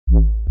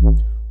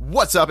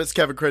What's up? It's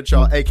Kevin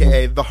Crenshaw,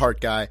 aka The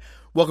Heart Guy.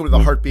 Welcome to The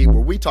Heartbeat,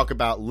 where we talk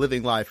about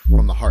living life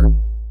from the heart.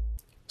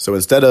 So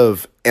instead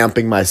of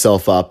amping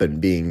myself up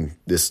and being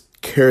this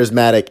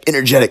charismatic,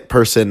 energetic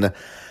person,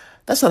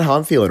 that's not how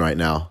I'm feeling right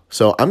now.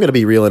 So I'm going to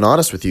be real and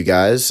honest with you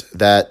guys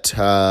that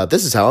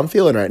this is how I'm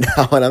feeling right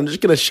now, and I'm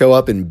just going to show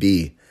up and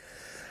be.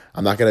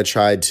 I'm not going to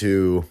try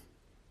to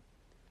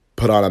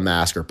put on a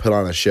mask or put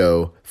on a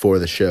show for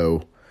the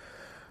show.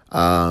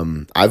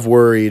 I've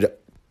worried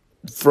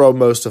for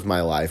most of my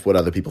life what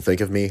other people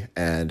think of me,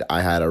 and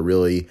I had a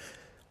really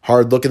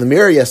hard look in the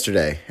mirror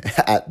yesterday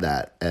at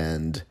that,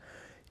 and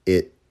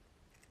it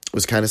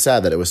was kind of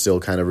sad that it was still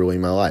kind of ruining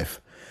my life.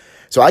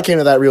 So I came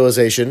to that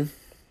realization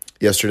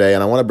yesterday,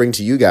 and I want to bring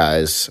to you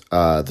guys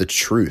the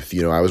truth.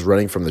 You know, I was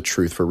running from the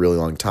truth for a really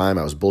long time.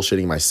 I was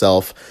bullshitting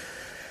myself,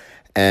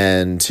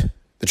 and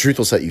the truth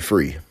will set you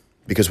free,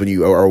 because when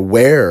you are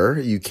aware,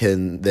 you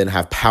can then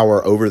have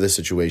power over the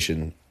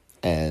situation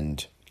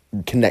and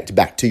connect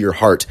back to your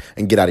heart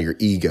and get out of your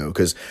ego.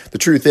 Because the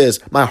truth is,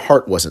 my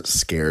heart wasn't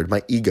scared.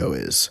 My ego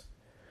is.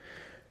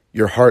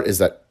 Your heart is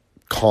that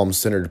calm,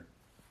 centered,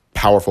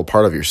 powerful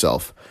part of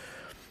yourself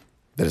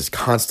that is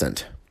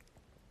constant.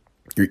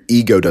 Your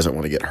ego doesn't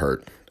want to get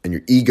hurt, and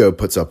your ego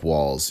puts up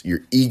walls.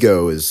 Your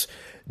ego is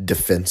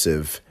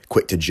defensive,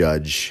 quick to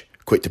judge,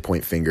 quick to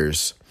point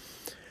fingers.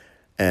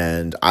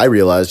 And I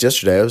realized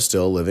yesterday I was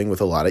still living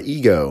with a lot of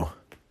ego.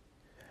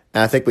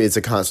 And I think it's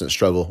a constant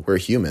struggle. We're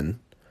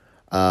human.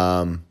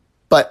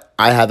 But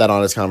I had that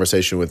honest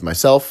conversation with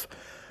myself.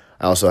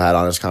 I also had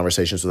honest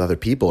conversations with other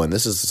people. And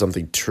this is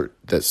something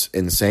that's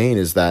insane,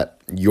 is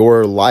that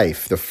your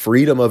life, the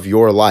freedom of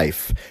your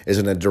life, is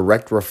in a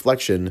direct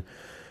reflection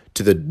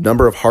to the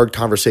number of hard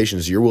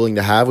conversations you're willing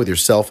to have with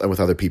yourself and with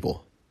other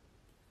people.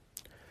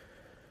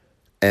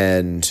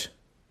 And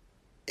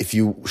if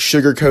you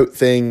sugarcoat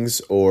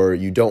things, or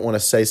you don't want to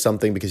say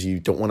something because you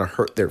don't want to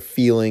hurt their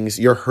feelings,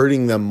 you're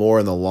hurting them more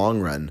in the long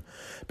run,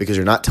 because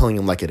you're not telling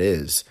them like it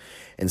is.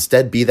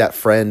 Instead, be that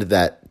friend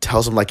that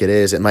tells them like it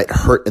is. It might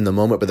hurt in the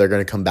moment, but they're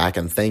going to come back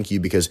and thank you,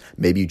 because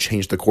maybe you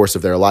changed the course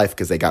of their life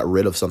because they got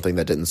rid of something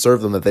that didn't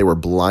serve them, that they were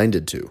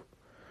blinded to.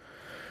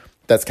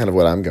 That's kind of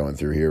what I'm going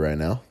through here right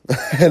now.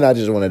 And I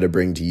just wanted to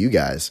bring to you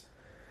guys.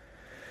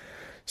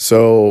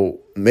 So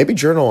maybe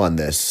journal on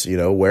this. You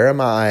know, where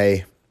am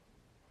I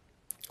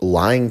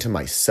lying to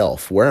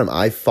myself? Where am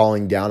I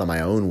falling down on my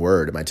own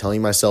word? Am I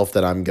telling myself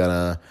that I'm going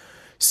to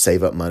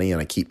save up money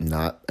and I keep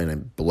not, and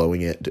I'm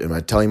blowing it? Am I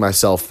telling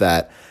myself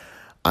that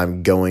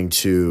I'm going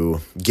to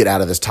get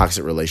out of this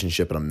toxic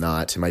relationship and I'm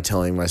not? Am I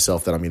telling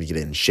myself that I'm going to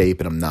get in shape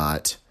and I'm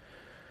not?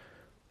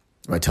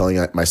 Am I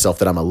telling myself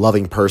that I'm a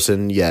loving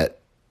person,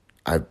 yet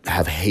I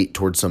have hate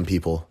towards some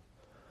people?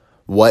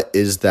 What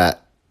is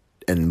that?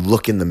 And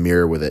look in the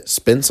mirror with it.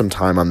 Spend some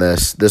time on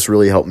this. This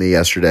really helped me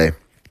yesterday.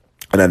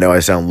 And I know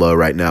I sound low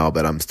right now,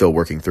 but I'm still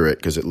working through it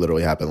because it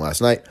literally happened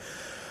last night.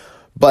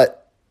 But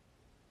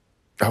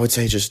I would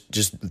say just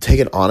take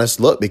an honest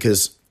look,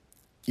 because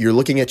you're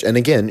looking at, and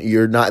again,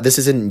 you're not, this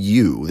isn't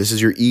you, this is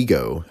your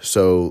ego.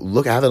 So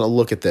having a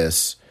look at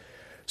this,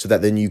 so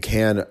that then you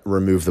can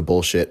remove the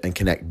bullshit and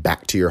connect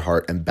back to your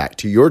heart and back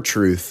to your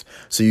truth,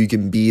 so you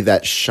can be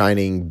that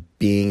shining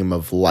beam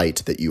of light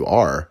that you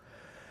are,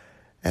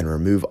 and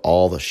remove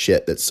all the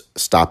shit that's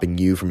stopping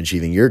you from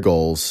achieving your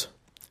goals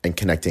and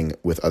connecting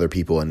with other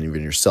people and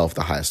even yourself at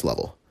the highest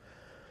level.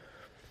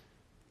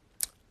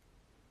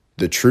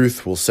 The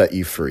truth will set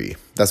you free.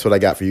 That's what I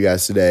got for you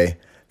guys today.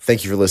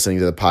 Thank you for listening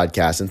to the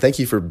podcast, and thank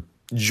you for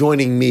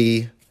joining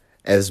me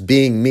as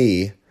being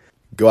me.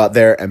 Go out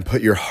there and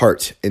put your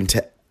heart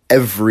into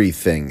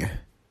everything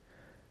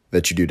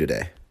that you do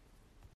today.